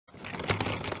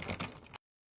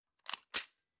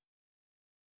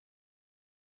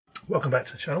Welcome back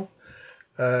to the channel.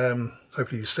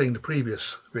 Hopefully you've seen the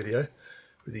previous video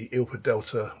with the Ilford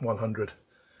Delta 100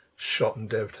 shot and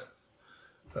dev'd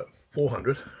at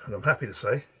 400, and I'm happy to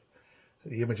say that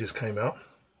the images came out.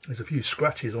 There's a few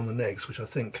scratches on the negs which I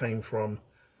think came from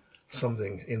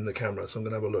something in the camera, so I'm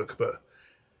going to have a look, but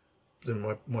then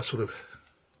my sort of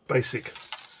basic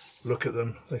look at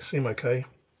them, they seem okay,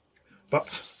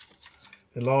 but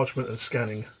enlargement and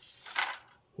scanning,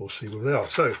 we'll see where they are.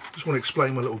 So just want to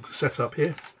explain my little setup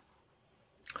here.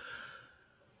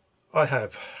 I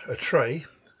have a tray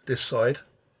this side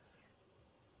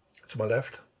to my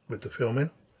left with the film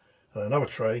in, and another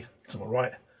tray to my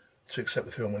right to accept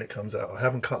the film when it comes out. I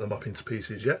haven't cut them up into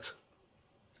pieces yet.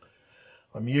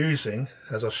 I'm using,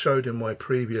 as I showed in my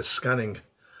previous scanning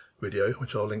video,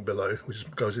 which I'll link below, which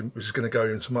is going to go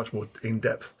into much more in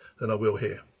depth than I will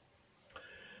here.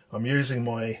 I'm using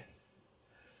my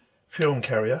film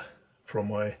carrier from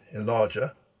my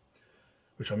enlarger,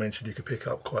 which I mentioned you could pick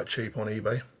up quite cheap on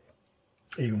eBay,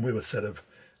 even with a set of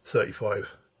 35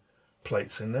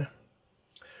 plates in there.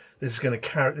 This is going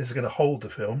to hold the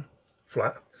film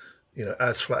flat, you know,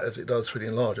 as flat as it does for the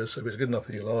enlarger. So if it's good enough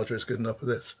for the enlarger, it's good enough for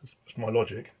this. It's my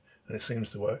logic, and it seems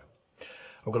to work.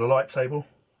 I've got a light table.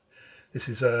 This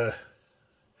is what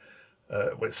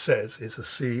it says, it's a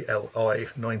CLI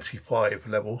 95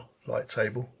 level light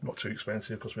table, not too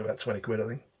expensive, cost me about 20 quid I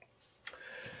think.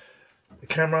 The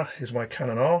camera is my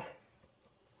Canon R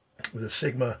with a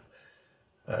Sigma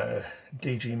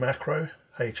DG macro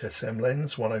HSM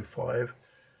lens 105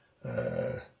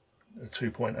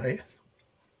 2.8.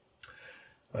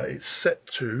 It's set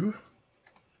to,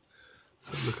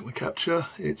 so look at my capture,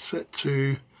 it's set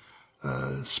to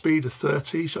speed of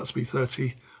 30, shutter speed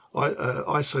 30,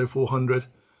 ISO 400,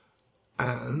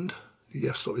 and the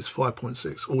f-stop is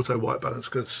 5.6, auto white balance,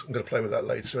 because I'm going to play with that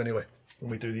later anyway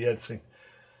when we do the editing.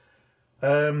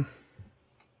 And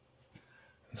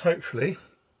hopefully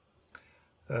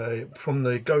from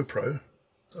the GoPro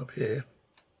up here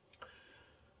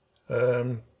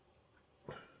you'll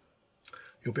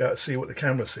be able to see what the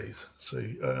camera sees, so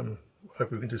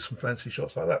hopefully we can do some fancy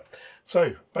shots like that.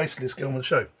 So basically let's get on with the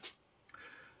show.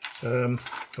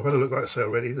 I've had a look, like I say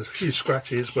already, there's a few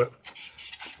scratches, but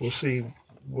we'll see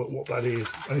what that is.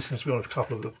 It only seems to be on a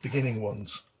couple of the beginning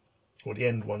ones, or the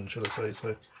end ones should I say,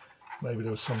 so maybe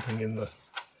there was something in the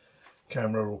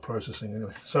camera or processing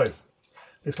anyway. So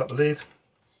lift up the lid,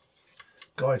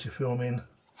 guide your film in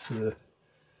to the,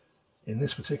 in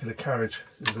this particular carriage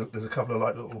there's a couple of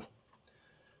like little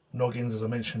noggins, as I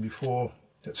mentioned before,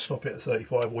 that stop it at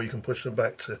 35, or you can push them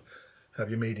back to have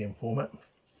your medium format.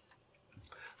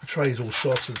 The tray's all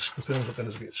sorted, the film's not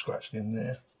going to get scratched in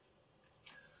there.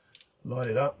 Line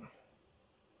it up.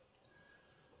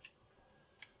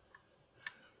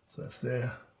 So that's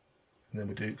there. And then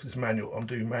we do, because it's manual, I'm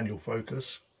doing manual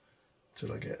focus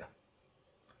until I get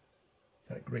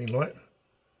that green light,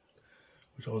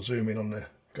 which I'll zoom in on the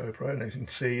GoPro, and as you can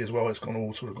see as well, it's gone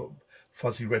all sort of got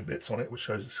fuzzy red bits on it, which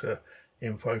shows it's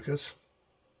in focus.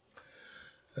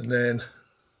 And then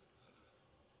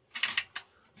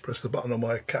press the button on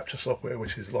my capture software,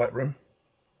 which is Lightroom,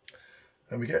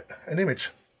 and we get an image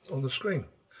on the screen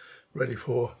ready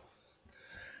to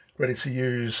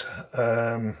use.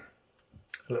 A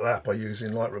little app I use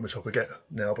in Lightroom, which I forget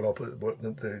now, but I'll put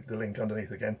the link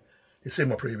underneath again. It's in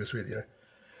my previous video.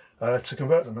 To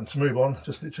convert them and to move on,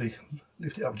 just literally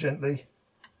lift it up gently,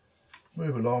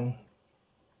 move along,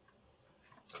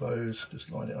 close,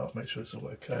 just line it up, make sure it's all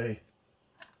okay.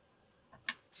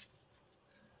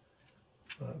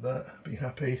 Like that, be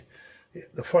happy.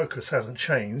 The focus hasn't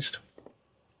changed.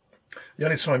 The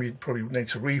only time you'd probably need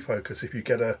to refocus if you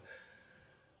get a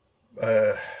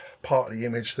part of the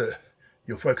image that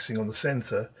you're focusing on the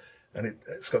center and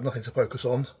it's got nothing to focus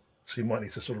on, so you might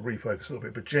need to sort of refocus a little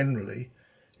bit, but generally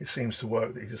it seems to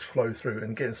work that you just flow through,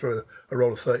 and getting through a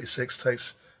roll of 36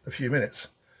 takes a few minutes,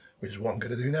 which is what I'm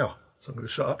going to do now. So I'm going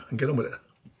to shut up and get on with it.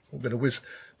 I'm going to whiz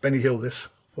Benny Hill this,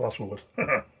 fast forward.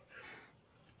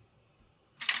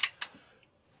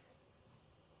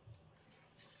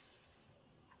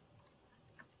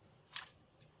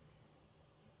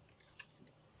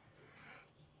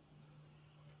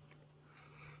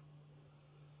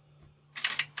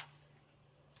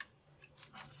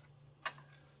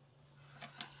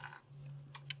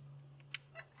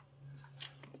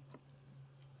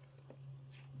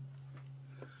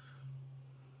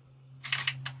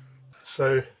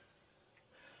 So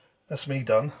that's me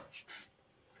done.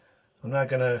 I'm now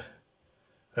going to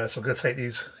so I'm going to take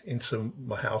these into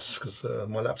my house, because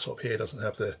my laptop here doesn't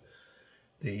have the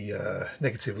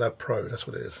Negative Lab Pro, that's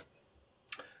what it is,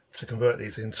 to convert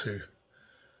these into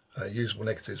usable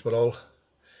negatives. But I'll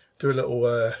do a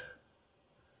little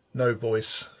no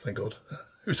voice, thank God,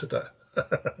 who said that?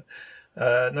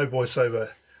 No voiceover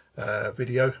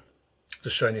video,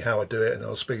 just showing you how I do it, and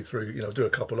I'll speed through, you know, do a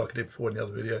couple like I did before in the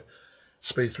other video,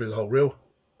 speed through the whole reel,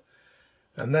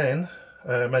 and then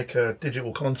make a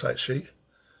digital contact sheet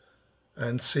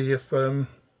and see if, you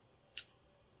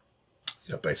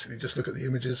know, basically just look at the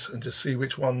images and just see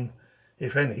which one,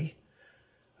 if any,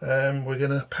 we're going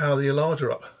to power the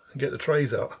enlarger up and get the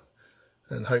trays out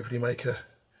and hopefully make a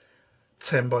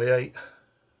 10x8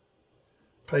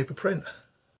 paper print.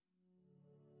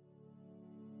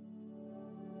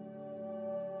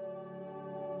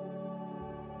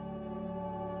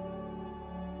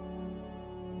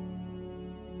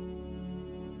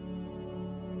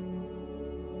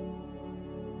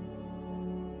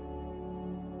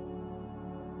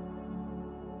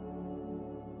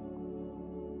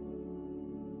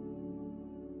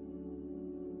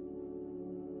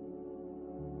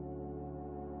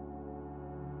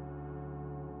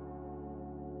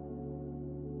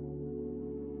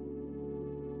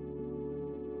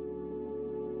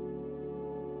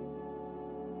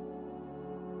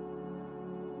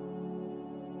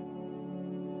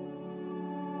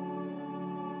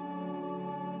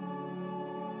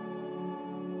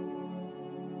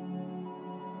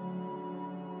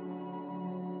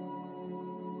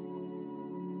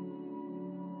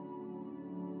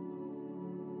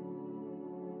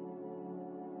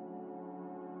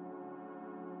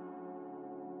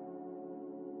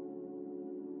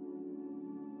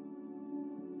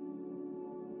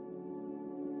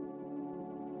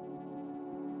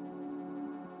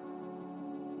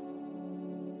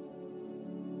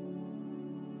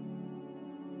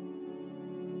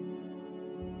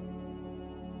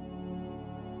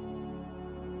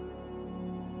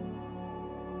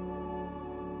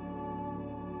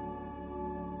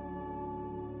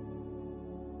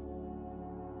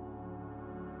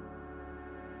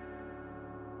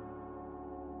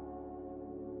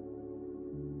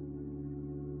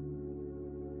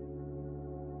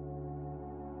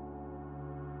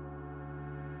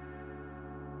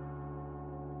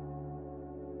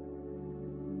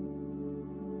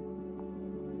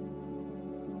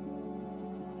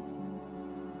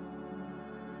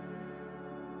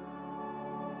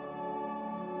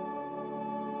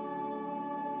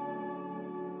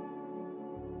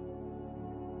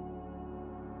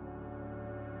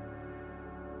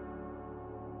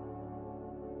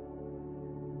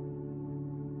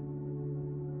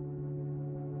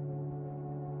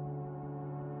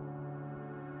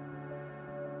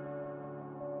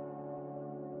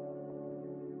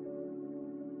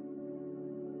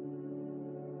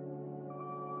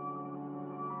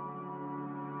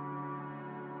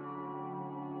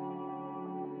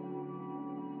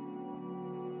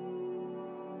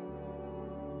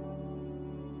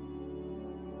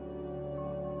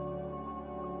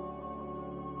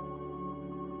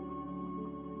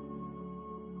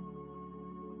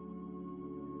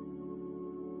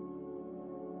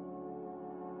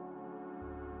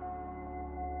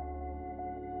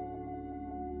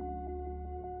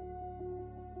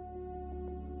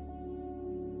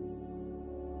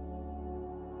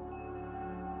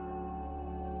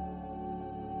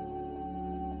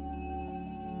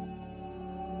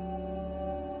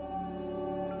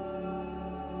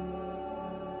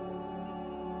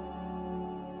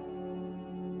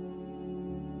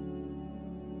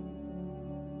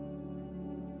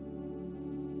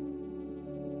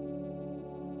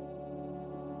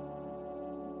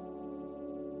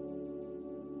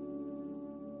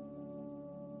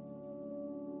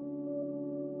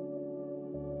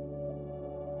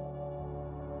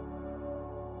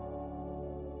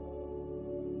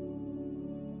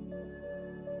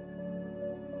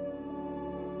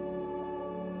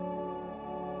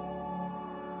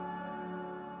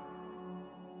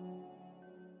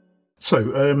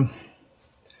 So,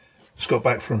 just got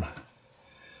back from,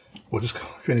 well, just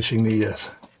finishing the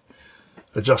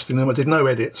adjusting them. I did no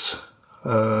edits,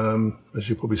 as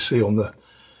you probably see on the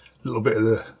little bit of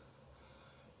the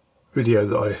video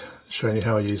that I showing you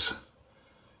how I use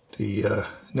the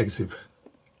Negative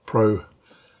Pro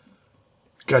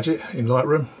gadget in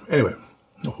Lightroom. Anyway,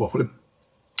 not waffling.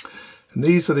 And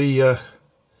these are the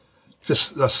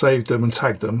just I saved them and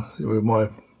tagged them with my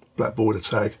black border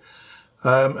tag.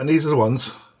 And these are the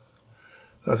ones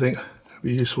that I think would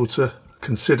be useful to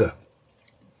consider.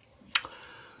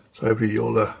 So hopefully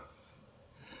you'll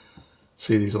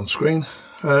see these on screen.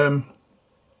 So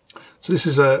this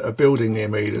is a building near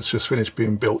me that's just finished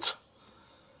being built,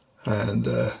 and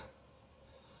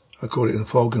I caught it in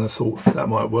fog and I thought that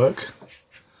might work.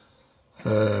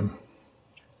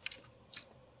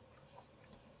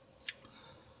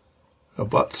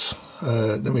 But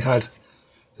then we had,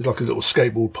 there's like a little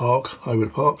skateboard park over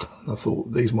the park. I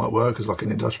thought these might work as like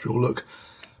an industrial look,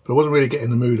 but I wasn't really getting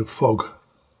the mood of fog.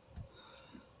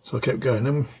 So I kept going.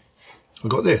 Then I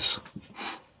got this,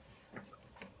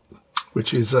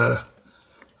 which is like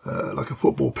a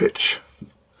football pitch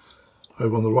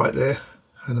over on the right there,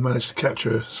 and I managed to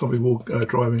capture somebody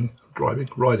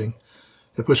riding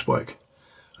a push bike,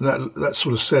 and that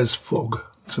sort of says fog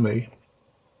to me.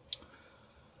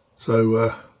 So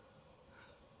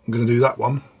I'm going to do that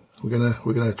one. We're going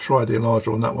to try the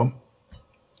enlarger on that one.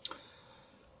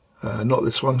 Not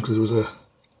this one, because it was I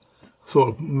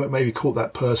thought maybe caught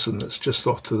that person that's just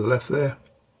off to the left there.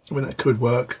 I mean, that could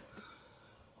work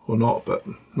or not, but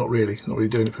not really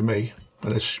doing it for me,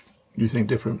 unless you think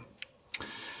different.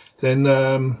 Then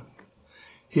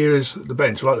here is the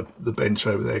bench. I like the bench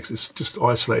over there because it's just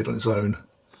isolated on its own,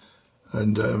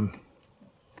 and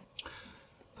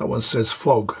that one says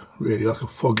fog, really like a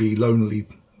foggy, lonely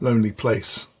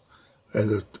place,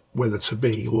 whether to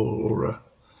be or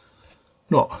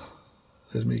not.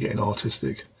 There's me getting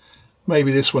artistic.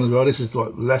 Maybe this one as well. This is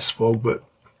like less fog, but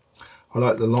I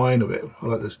like the line of it. I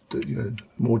like the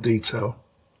more detail.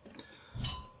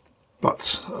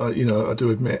 But you know, I do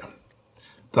admit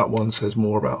that one says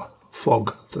more about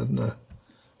fog than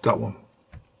that one,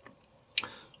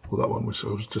 or that one, which I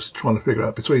was just trying to figure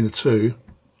out between the two.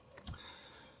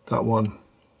 That one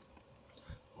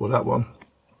or that one,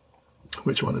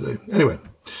 which one to do. Anyway,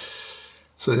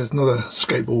 so there's another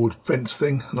skateboard fence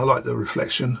thing, and I like the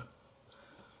reflection.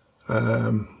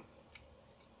 But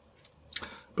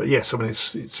yes, I mean,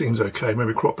 it seems okay.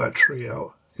 Maybe crop that tree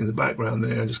out in the background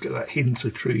there and just get that hint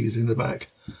of trees in the back.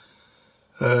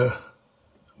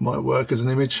 Might work as an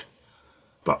image,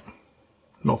 but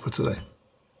not for today.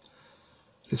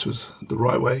 This was the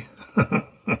right way. I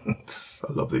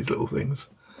love these little things.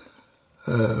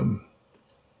 One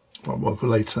for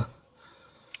later.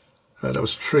 That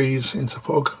was trees into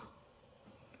fog.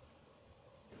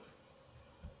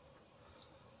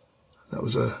 That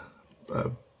was a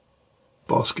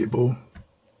basketball.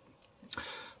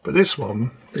 But this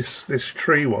one, this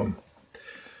tree one,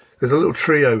 there's a little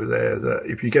tree over there that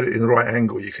if you get it in the right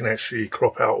angle, you can actually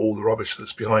crop out all the rubbish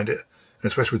that's behind it, and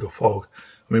especially with the fog.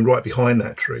 I mean, right behind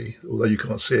that tree, although you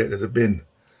can't see it, there's a bin.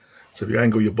 So if you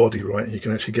angle your body right, you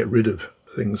can actually get rid of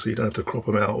things, so you don't have to crop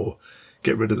them out or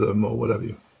get rid of them or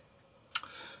whatever.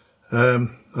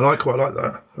 And I quite like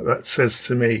that. That says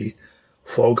to me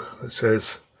fog. It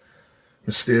says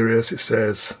mysterious. It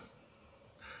says,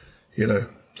 you know,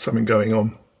 something going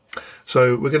on.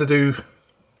 So we're going to do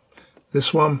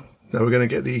this one. Now we're going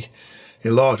to get the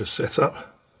enlarger set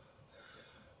up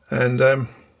and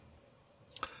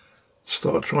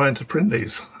start trying to print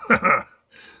these.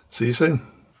 See you soon.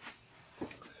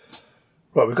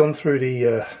 Right, we've gone through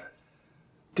the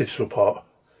digital part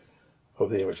of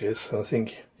the images, and I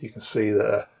think you can see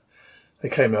that they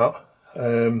came out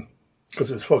because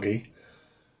it was foggy,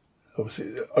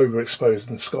 obviously overexposed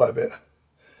in the sky a bit,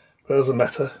 but it doesn't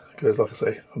matter because, like I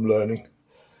say, I'm learning,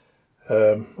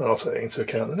 and I'll take it into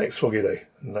account the next foggy day,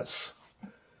 and that's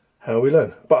how we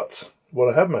learn. But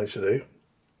what I have managed to do,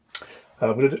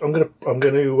 I'm going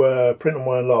to print on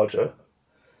my enlarger.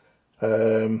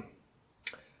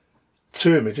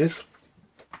 2 images.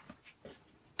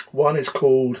 One is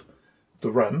called the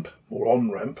ramp, or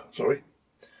on ramp, sorry.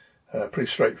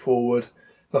 Pretty straightforward,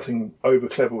 nothing over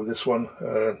clever with this one.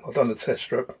 I've done the test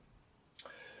strip,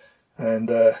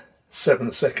 and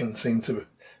 7 seconds seemed to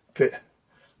fit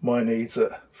my needs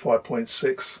at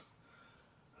 5.6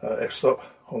 f-stop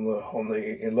on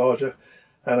the enlarger,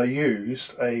 and I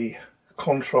used a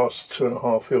contrast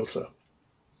 2.5 filter,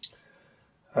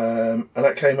 and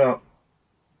that came out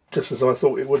just as I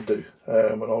thought it would do,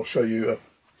 and I'll show you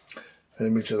an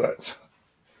image of that.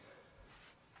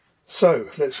 So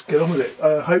let's get on with it.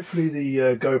 Hopefully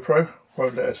the GoPro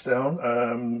won't let us down.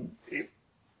 I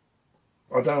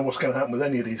don't know what's going to happen with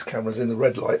any of these cameras in the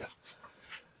red light,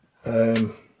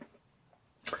 but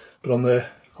on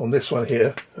this one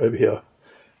here, over here,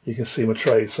 you can see my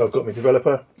trays. So I've got my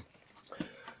developer,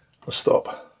 my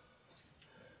stop,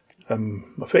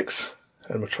 my fix,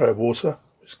 and my tray of water,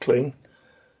 which is clean.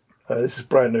 This is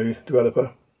brand new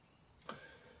developer.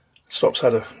 Stop's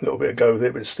had a little bit of go with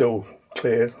it, but it's still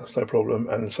clear, that's no problem,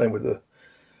 and the same with the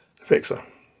fixer.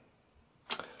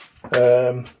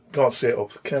 Can't see it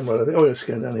off the camera. Oh, let's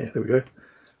go down here. There we go.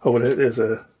 Oh, well, here's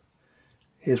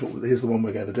the one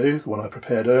we're going to do, the one I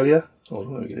prepared earlier. Hold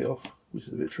on, let me get it off, which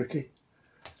is a bit tricky.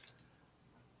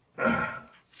 So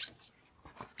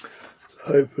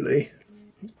hopefully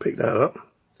pick that up,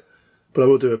 but I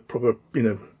will do a proper,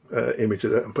 image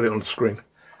of that and put it on the screen.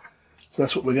 So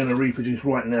that's what we're going to reproduce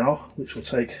right now, which will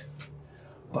take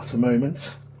but a moment.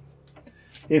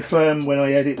 If when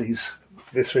I edit this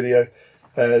video,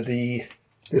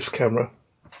 this camera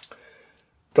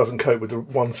doesn't cope with the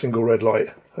one single red light,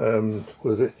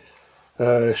 what is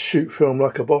it? Shoot Film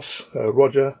Like a Boss,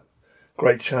 Roger,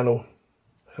 great channel.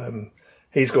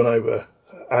 He's gone over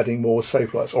adding more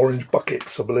safe lights, orange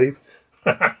buckets, I believe.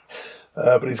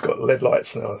 But he's got LED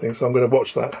lights now, I think. So I'm going to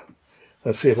watch that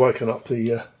and see if I can up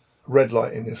the red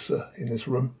light in this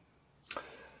room.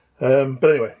 But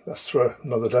anyway, that's for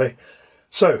another day.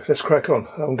 So let's crack on.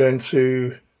 I'm going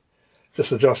to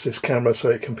just adjust this camera so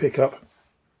it can pick up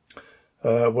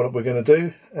what we're going to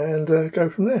do and go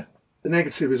from there. The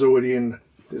negative is already in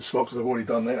this slot because I've already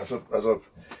done that, as I've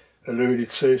alluded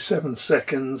to. 7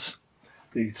 seconds.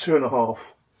 The 2.5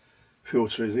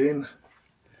 filter is in.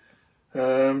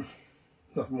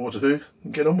 Nothing more to do.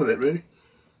 Get on with it, really.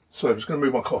 So I'm just going to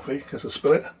move my coffee because I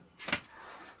spill it.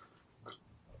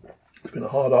 It's been a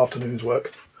hard afternoon's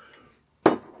work.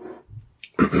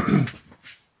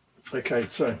 Okay,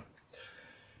 so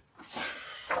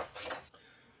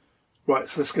right,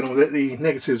 so let's get on with it. The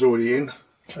negative's already in,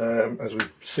 as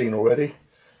we've seen already.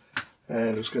 And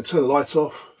I'm just going to turn the lights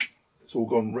off. It's all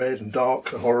gone red and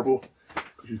dark and horrible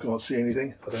because you can't see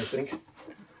anything, I don't think.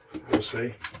 We'll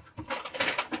see.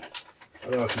 I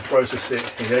know I can process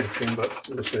it in editing, but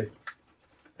we'll see.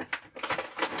 I've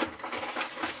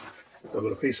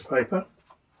got a piece of paper,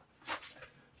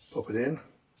 pop it in.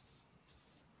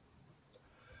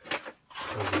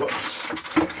 There's the box.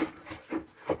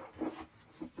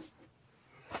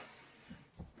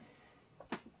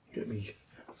 Get me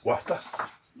water.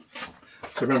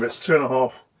 So remember, it's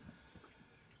 2.5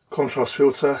 contrast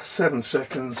filter, 7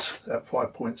 seconds at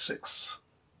 5.6.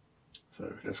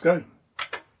 So let's go.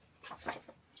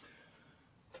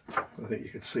 I think you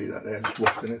can see that there, just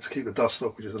wafting it to keep the dust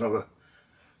off, which is another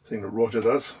thing that Roger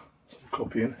does. So I'm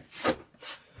copying. But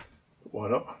why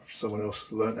not? If someone else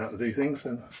has learned how to do things,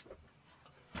 then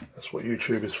that's what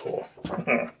YouTube is for.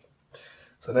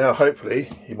 So now hopefully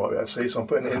you might be able to see, so I'm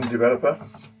putting it in the developer.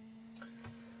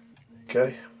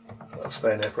 Okay, I'll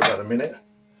stay in there for about a minute.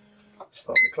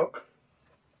 Start the clock.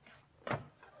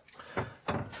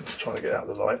 Just trying to get out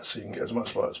of the light so you can get as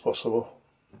much light as possible.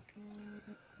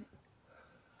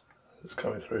 It's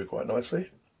coming through quite nicely.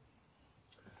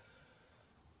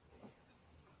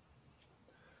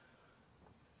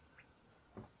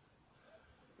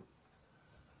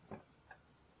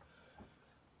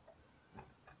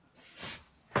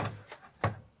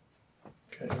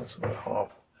 Okay, that's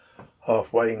about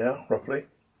halfway now, roughly.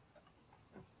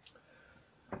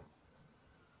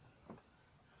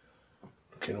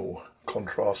 Looking all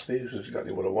contrasty, which is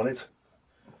exactly what I wanted.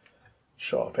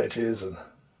 Sharp edges and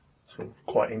sort of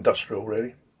quite industrial,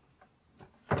 really.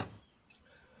 We're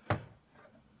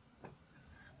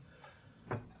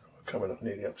coming up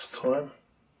nearly up to time.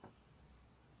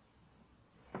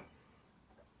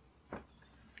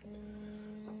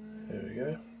 There we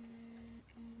go.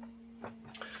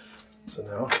 So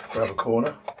now, grab a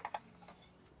corner.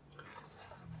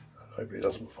 Hopefully it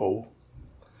doesn't fall.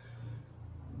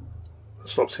 It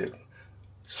stops it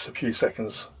just a few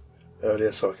seconds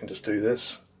earlier, so I can just do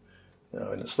this.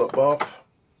 Now in the stop bar.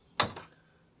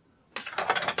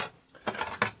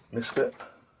 Missed it.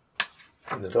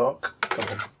 In the dark. Come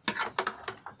on.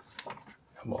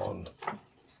 Come on.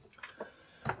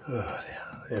 Oh,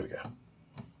 there we go.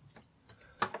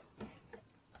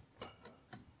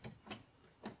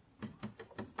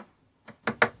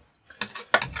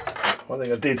 One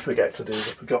thing I did forget to do is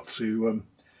I forgot to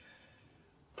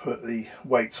put the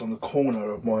weights on the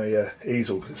corner of my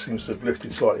easel, because it seems to have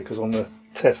lifted slightly, because on the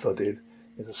test I did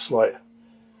there's a slight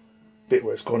bit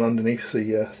where it's gone underneath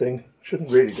the thing.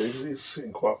 Shouldn't really do because it's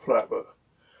sitting quite flat, but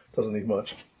doesn't need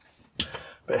much.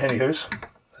 But anywho's,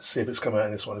 let's see if it's come out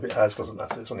in this one. If it has, doesn't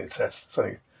matter, it's only a test, it's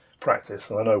only practice,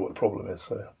 and I know what the problem is.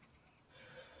 So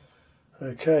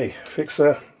okay,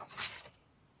 fixer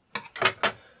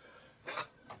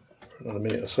for another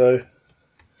minute or so.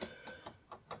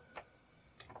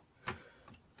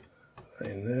 Put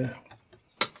that in there.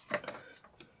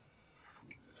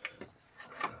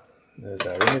 There's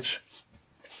our image.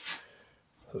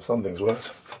 So something's worked.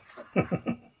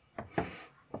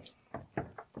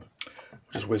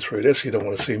 Just whiz through this. You don't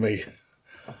want to see me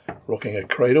rocking a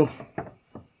cradle,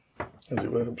 as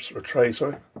it were, a tray,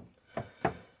 sorry.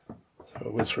 So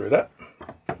I'll whiz through that.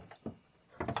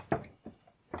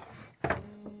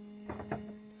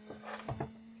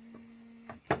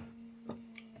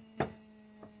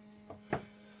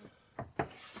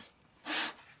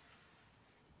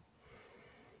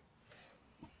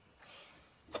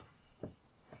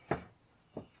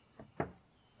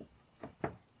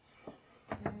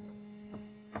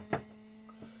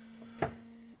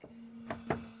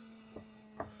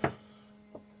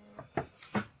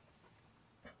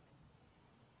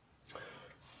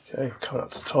 Okay, coming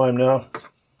up to time now.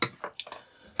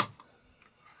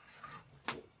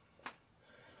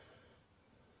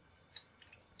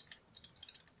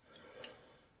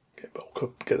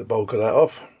 Get the bulk of that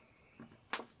off.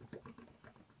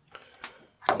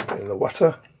 Get in the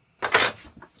water.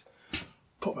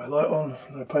 Put my light on.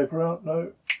 No paper out.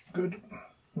 No. Good.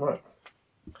 Right.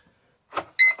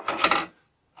 The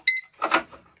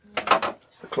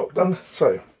clock done.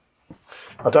 So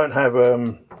I don't have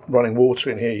running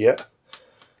water in here yet.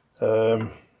 Yeah,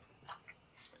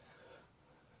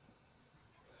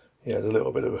 there's a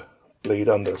little bit of a bleed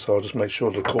under, so I'll just make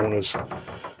sure the corners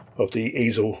of the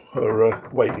easel are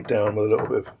weighted down with a little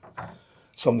bit of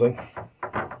something.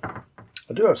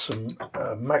 I do have some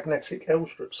magnetic L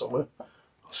strips somewhere.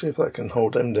 I'll see if that can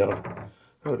hold them down.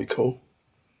 That'd be cool.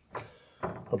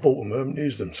 I bought them, I haven't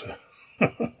used them, so.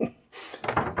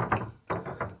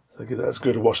 So give that as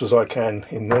good a wash as I can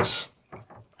in this.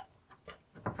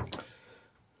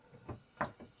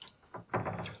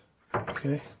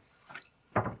 Okay.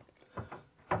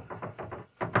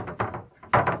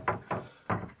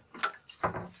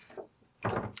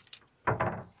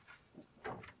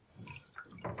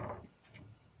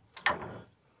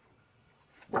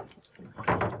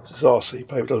 This RC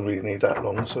paper doesn't really need that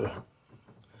long, so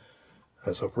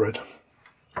as I've read.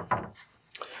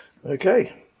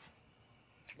 Okay.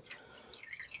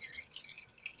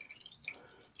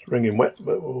 It's wringing wet,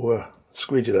 but we'll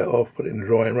squeegee that off, put it in the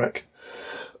drying rack,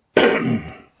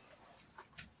 and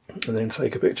then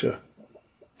take a picture,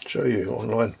 show you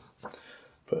online.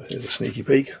 But here's a sneaky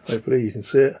peek, hopefully you can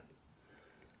see it.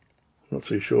 Not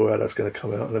too sure how that's going to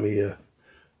come out. Let me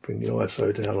bring the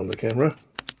ISO down on the camera.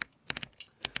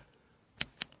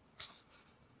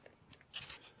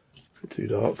 Too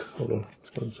dark, hold on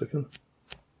 1 second.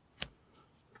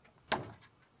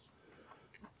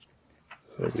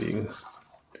 Hopefully you can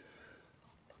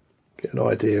get an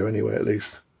idea anyway, at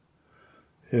least.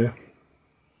 Yeah.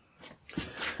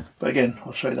 But again,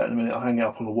 I'll show you that in a minute. I'll hang it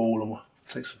up on the wall and we'll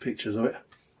take some pictures of it.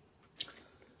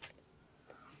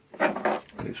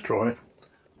 When it's dry,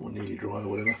 or nearly dry or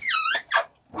whatever.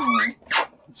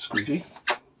 Squeegee.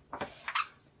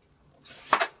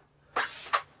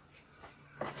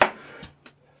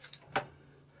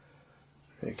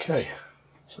 Okay,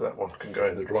 so that one can go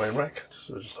in the drying rack,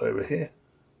 so just over here.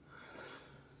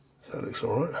 So that looks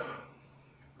alright.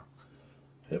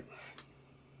 Yep.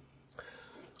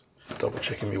 Double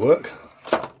checking my work.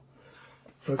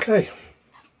 Okay.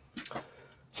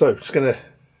 So just going to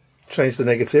change the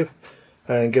negative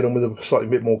and get on with a slightly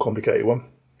bit more complicated one,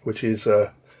 which is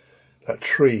that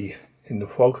tree in the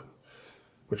fog,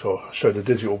 which I'll show the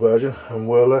digital version, and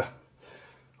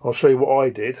I'll show you what I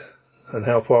did and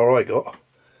how far I got.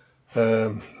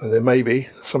 And then maybe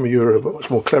some of you are much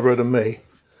more clever than me,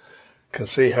 can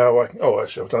see how I can, oh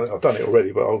actually I've done it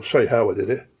already, but I'll show you how I did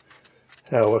it,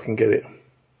 how I can get it,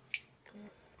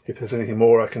 if there's anything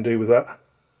more I can do with that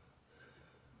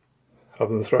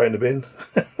other than throw it in the bin.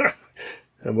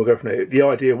 And we'll go from there. The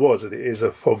idea was that it is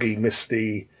a foggy,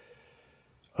 misty,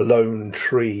 alone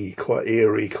tree, quite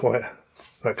eerie, quite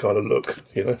that kind of look,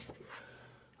 you know.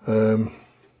 And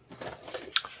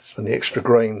the extra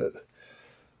grain that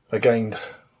I gained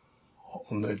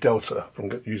on the Delta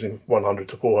from using 100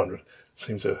 to 400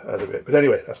 seems to add a bit. But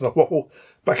anyway, that's enough waffle.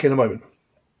 Back in a moment.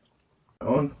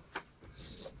 On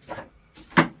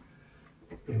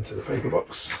into the paper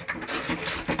box.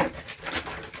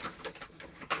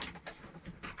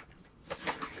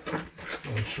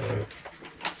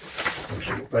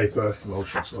 Emulsion paper,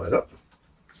 emulsion side up.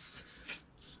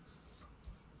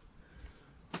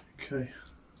 Okay,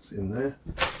 it's in there.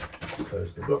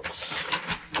 Close the box.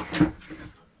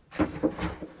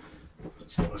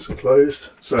 That's nice and closed.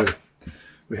 So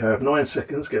we have 9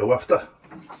 seconds, get a wafter.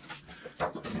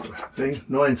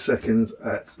 9 seconds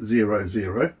at 0,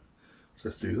 0. So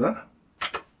let's do that.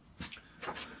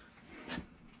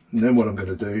 And then what I'm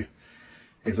going to do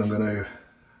is I'm going to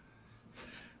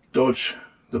dodge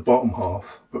the bottom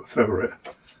half, but feather it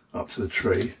up to the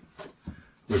tree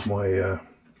with my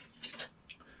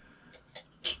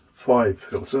 5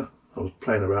 filter. I was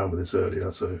playing around with this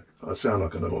earlier, so I sound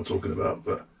like I know what I'm talking about,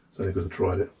 but it's only because I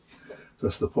tried it. So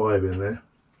that's the 5 in there.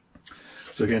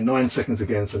 So again, 9 seconds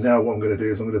again. So now what I'm going to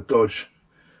do is I'm going to dodge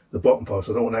the bottom part,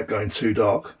 so I don't want that going too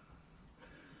dark.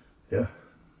 Yeah.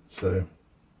 So,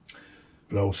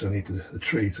 but I also need the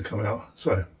tree to come out.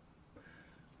 So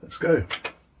let's go.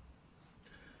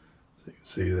 So you can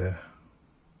see there,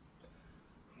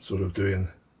 I'm sort of doing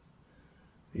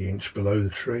the inch below the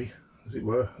tree, as it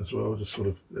were, as well. Just sort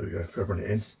of, there we go, feathering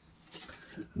it in.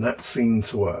 And that seemed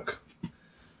to work.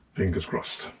 Fingers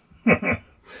crossed.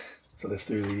 So let's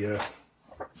do the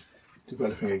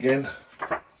developing again.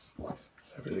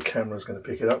 Hopefully the camera's going to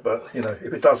pick it up, but you know,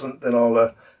 if it doesn't, then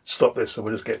I'll stop this and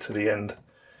we'll just get to the end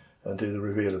and do the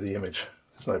reveal of the image.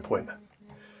 There's no point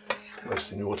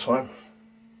wasting your time.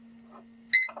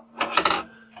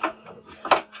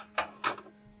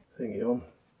 Thingy on.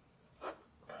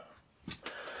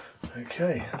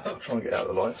 Okay, so I'll try and get out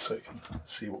of the light so you can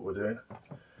see what we're doing.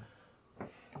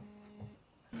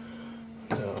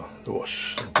 Now, the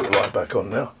wash, put the light back on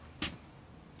now.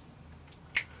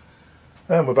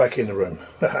 And we're back in the room.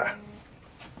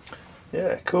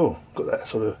 Yeah, cool. Got that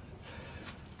sort of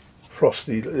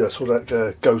frosty, sort of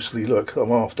that ghostly look that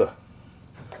I'm after.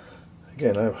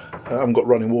 Again, I haven't got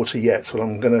running water yet, so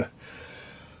I'm going to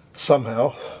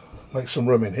somehow make some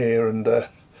room in here and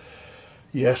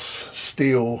yes,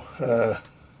 steal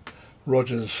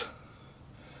Roger's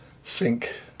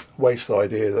sink waste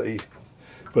idea that he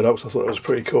put up. So I thought it was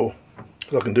pretty cool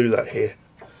because I can do that here.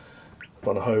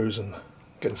 Run a hose and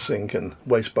get a sink and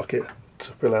waste bucket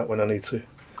to fill out when I need to.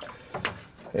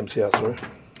 Empty out, sorry.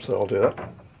 So I'll do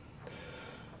that.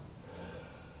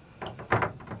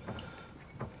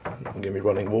 And give me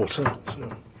running water.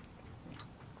 So.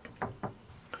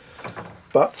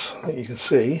 But I think you can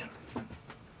see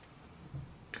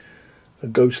a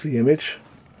ghostly image.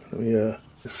 Let me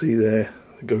see there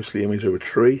the ghostly image of a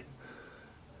tree,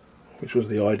 which was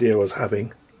the idea I was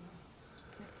having.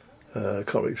 I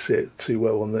can't really see it too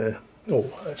well on there. Oh,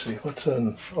 actually, if I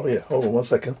turn, oh yeah, hold on 1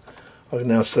 second. I can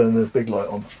now turn the big light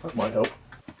on. That might help.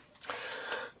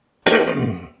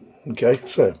 Okay,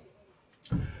 so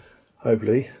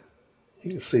hopefully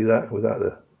you can see that without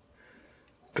the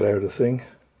glare of the thing.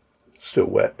 Still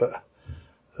wet, but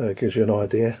it gives you an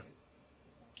idea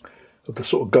of the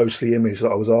sort of ghostly image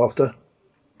that I was after,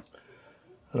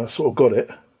 and I sort of got it.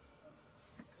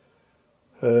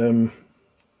 And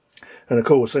of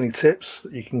course, any tips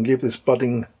that you can give this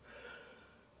budding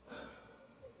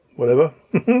whatever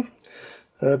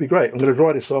be great. I'm going to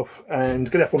dry this off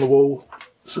and get it up on the wall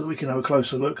so that we can have a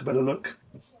closer look, a better look,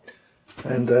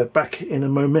 and back in a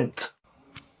moment.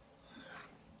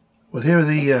 Well, here are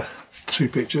the two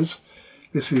pictures.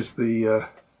 This is the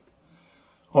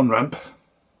on-ramp.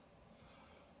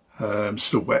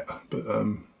 Still wet, but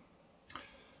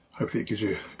hopefully it gives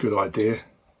you a good idea.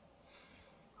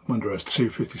 I'm under a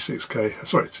 256k,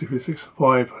 sorry, 256,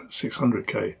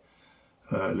 600k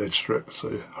lead strip,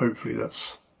 so hopefully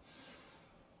that's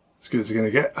as good as you're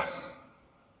going to get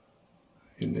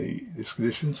in this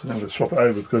condition. So now I'm going to swap it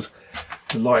over because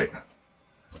the light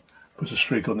puts a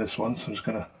streak on this one, so I'm just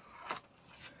going to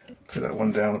take that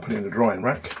one down and put it in the drying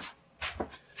rack.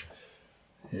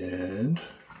 And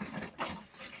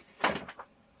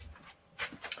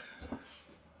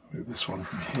move this one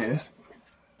from here.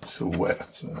 It's still wet,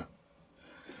 so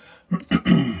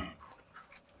hopefully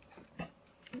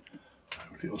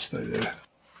it'll stay there.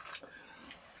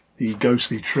 The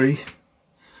ghostly tree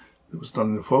that was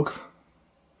done in the fog.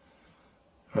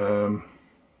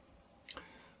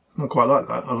 Not quite like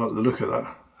that. I like the look of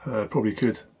that. Probably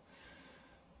could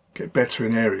get better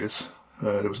in areas.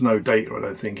 There was no data, I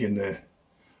don't think, in there.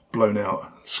 Blown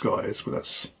out skies, but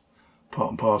that's part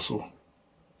and parcel.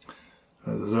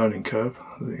 The learning curve.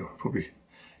 I don't think I'm probably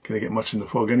going to get much in the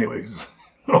fog anyway, because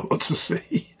not a lot to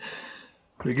see.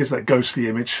 But it gives that ghostly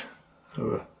image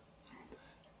of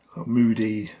a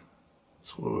moody,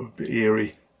 sort of a bit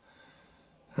eerie.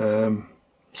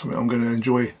 Something I'm going to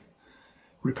enjoy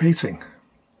repeating.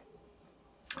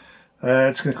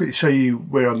 Just going to quickly show you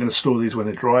where I'm going to store these when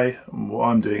they're dry and what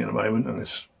I'm doing at the moment,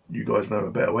 unless you guys know a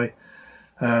better way.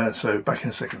 So back in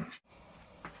a second.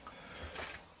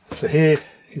 So here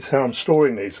is how I'm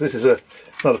storing these. This is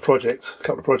another project, a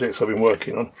couple of projects I've been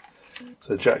working on. It's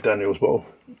a Jack Daniels bottle,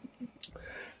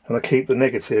 and I keep the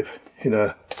negative in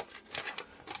a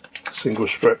single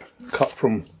strip cut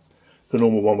from the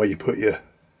normal one where you put your,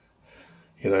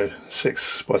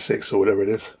 6x6 or whatever it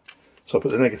is. So I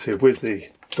put the negative with the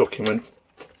document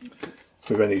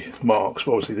with any marks,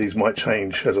 but obviously these might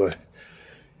change as I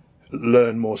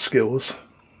learn more skills.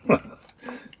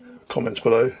 Comments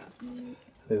below.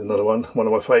 Here's another one of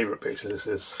my favourite pictures.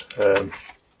 This is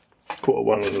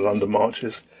Q1 of the London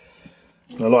marches,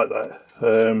 and I like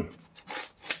that.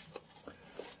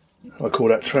 I call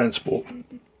that transport.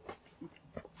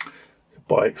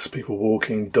 Bikes, people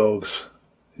walking, dogs.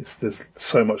 There's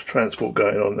so much transport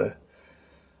going on there,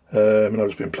 and I've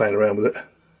just been playing around with it,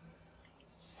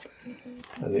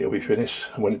 and it'll be finished.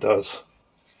 And when it does,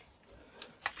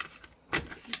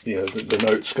 the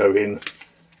notes go in,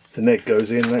 the neg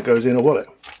goes in, and that goes in a wallet.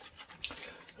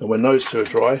 And when those two are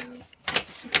dry,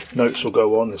 notes will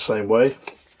go on the same way.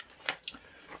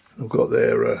 I've got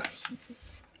their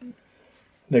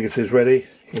Negatives ready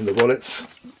in the wallets.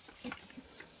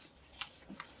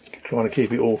 Trying to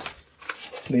keep it all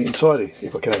neat and tidy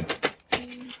if I can,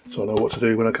 so I know what to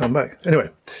do when I come back. Anyway,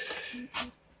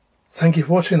 thank you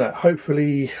for watching that.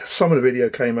 Hopefully some of the video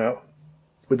came out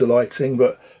with the lighting,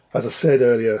 but as I said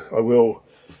earlier, I will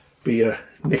be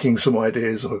nicking some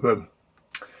ideas of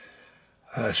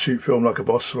Shoot Film Like a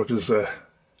Boss, Roger's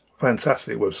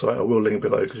fantastic website. I will link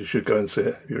below because you should go and see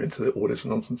it if you're into all this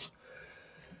nonsense.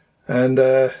 And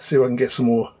see if I can get some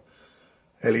more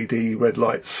LED red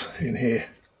lights in here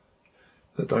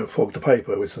that don't fog the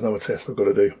paper, which is another test I've got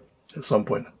to do at some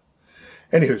point.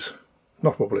 Anywho's,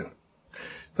 not a problem.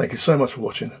 Thank you so much for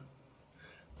watching.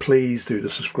 Please do the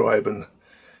subscribe and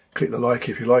click the like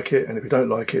if you like it, and if you don't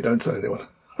like it, don't tell anyone.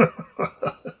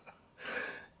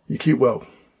 You keep well.